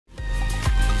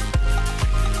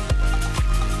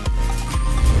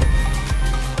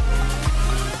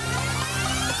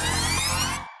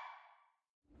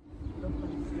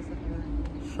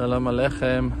Shalom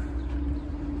Aleichem.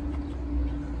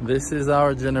 This is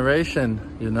our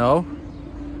generation, you know?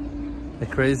 A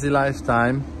crazy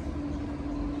lifetime.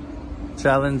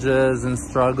 Challenges and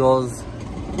struggles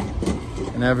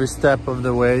in every step of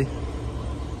the way.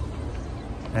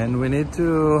 And we need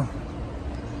to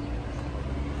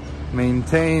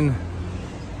maintain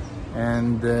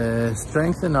and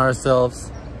strengthen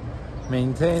ourselves,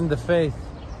 maintain the faith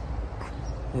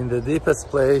in the deepest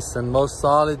place and most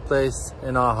solid place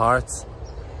in our hearts.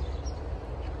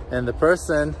 And the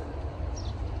person,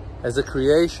 as a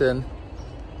creation,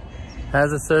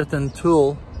 has a certain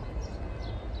tool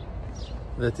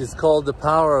that is called the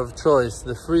power of choice,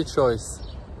 the free choice.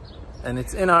 And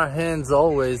it's in our hands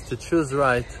always to choose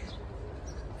right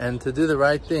and to do the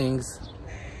right things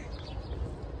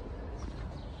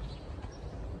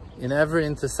in every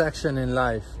intersection in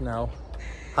life. Now,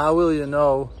 how will you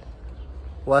know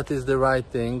what is the right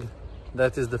thing?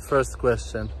 That is the first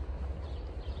question.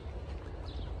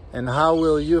 And how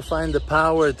will you find the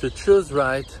power to choose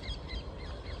right?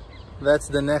 That's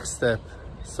the next step.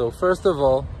 So first of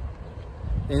all,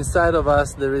 inside of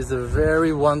us there is a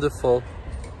very wonderful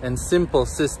and simple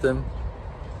system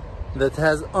that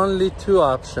has only two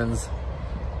options: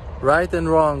 right and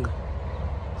wrong,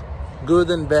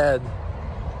 good and bad.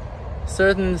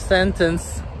 Certain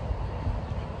sentence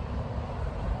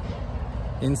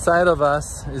inside of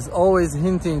us is always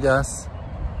hinting us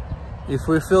if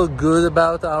we feel good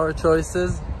about our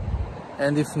choices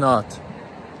and if not,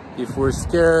 if we're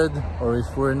scared or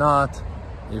if we're not,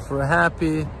 if we're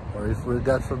happy or if we're,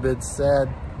 God forbid,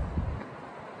 sad.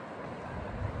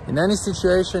 In any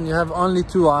situation you have only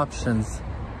two options,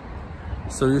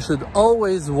 so you should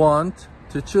always want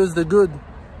to choose the good,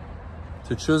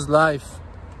 to choose life,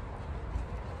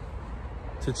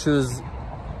 to choose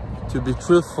to be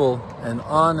truthful and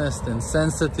honest and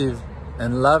sensitive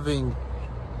and loving,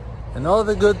 and all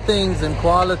the good things and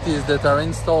qualities that are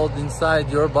installed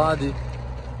inside your body,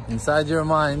 inside your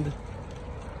mind,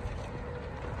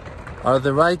 are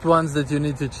the right ones that you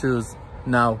need to choose.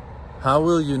 Now, how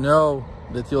will you know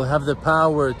that you'll have the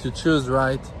power to choose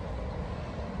right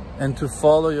and to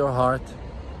follow your heart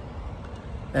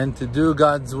and to do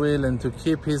God's will and to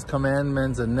keep His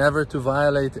commandments and never to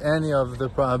violate any of the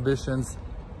prohibitions?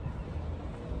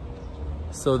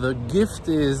 So the gift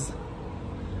is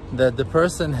that the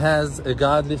person has a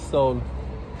godly soul.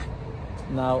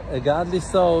 Now, a godly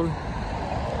soul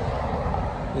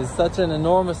is such an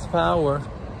enormous power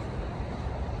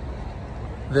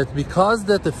that because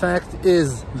that the fact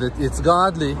is that it's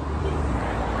godly,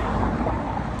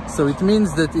 so it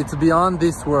means that it's beyond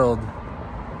this world.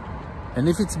 And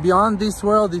if it's beyond this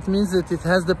world, it means that it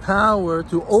has the power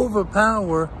to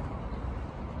overpower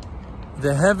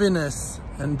the heaviness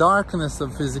and darkness of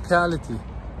physicality,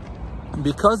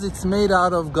 because it's made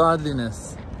out of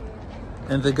godliness.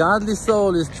 And the godly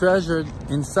soul is treasured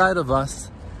inside of us,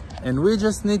 and we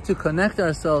just need to connect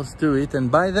ourselves to it,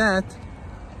 and by that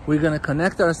we're going to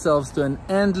connect ourselves to an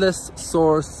endless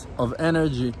source of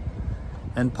energy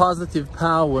and positive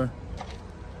power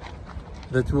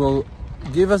that will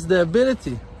give us the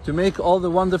ability to make all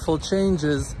the wonderful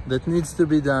changes that needs to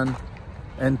be done,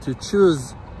 and to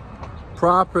choose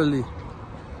properly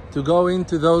to go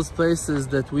into those places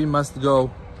that we must go,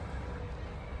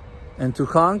 and to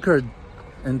conquer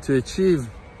and to achieve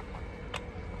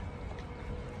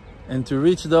and to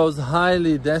reach those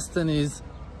highly destinations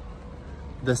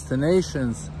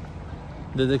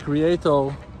that the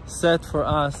Creator set for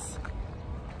us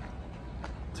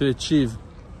to achieve.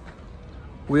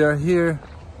 We are here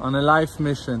on a life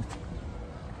mission.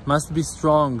 Must be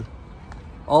strong,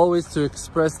 always to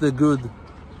express the good,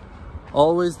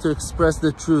 always to express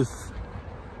the truth,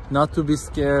 not to be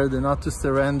scared and not to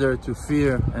surrender to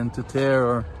fear and to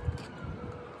terror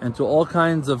and to all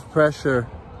kinds of pressure,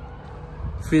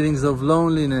 feelings of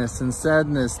loneliness and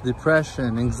sadness,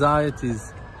 depression,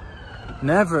 anxieties.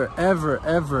 Never, ever,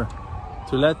 ever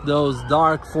to let those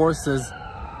dark forces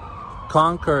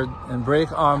conquer and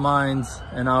break our minds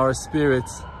and our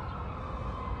spirits,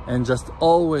 and just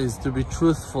always to be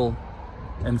truthful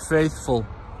and faithful,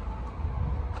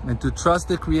 and to trust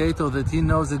the Creator that He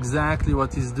knows exactly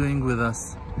what He's doing with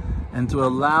us, and to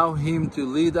allow Him to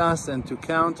lead us and to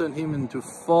count on Him and to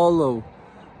follow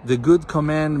the good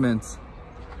commandments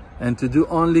and to do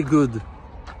only good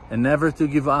and never to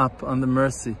give up on the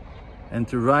mercy, and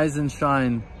to rise and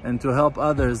shine and to help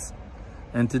others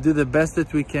and to do the best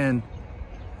that we can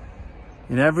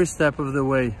in every step of the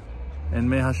way. And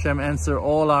may HaShem answer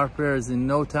all our prayers in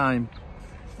no time,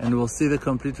 and we'll see the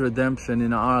complete redemption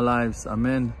in our lives.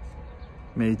 Amen.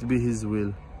 May it be His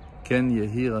will. Ken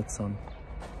Yehi Ratzon.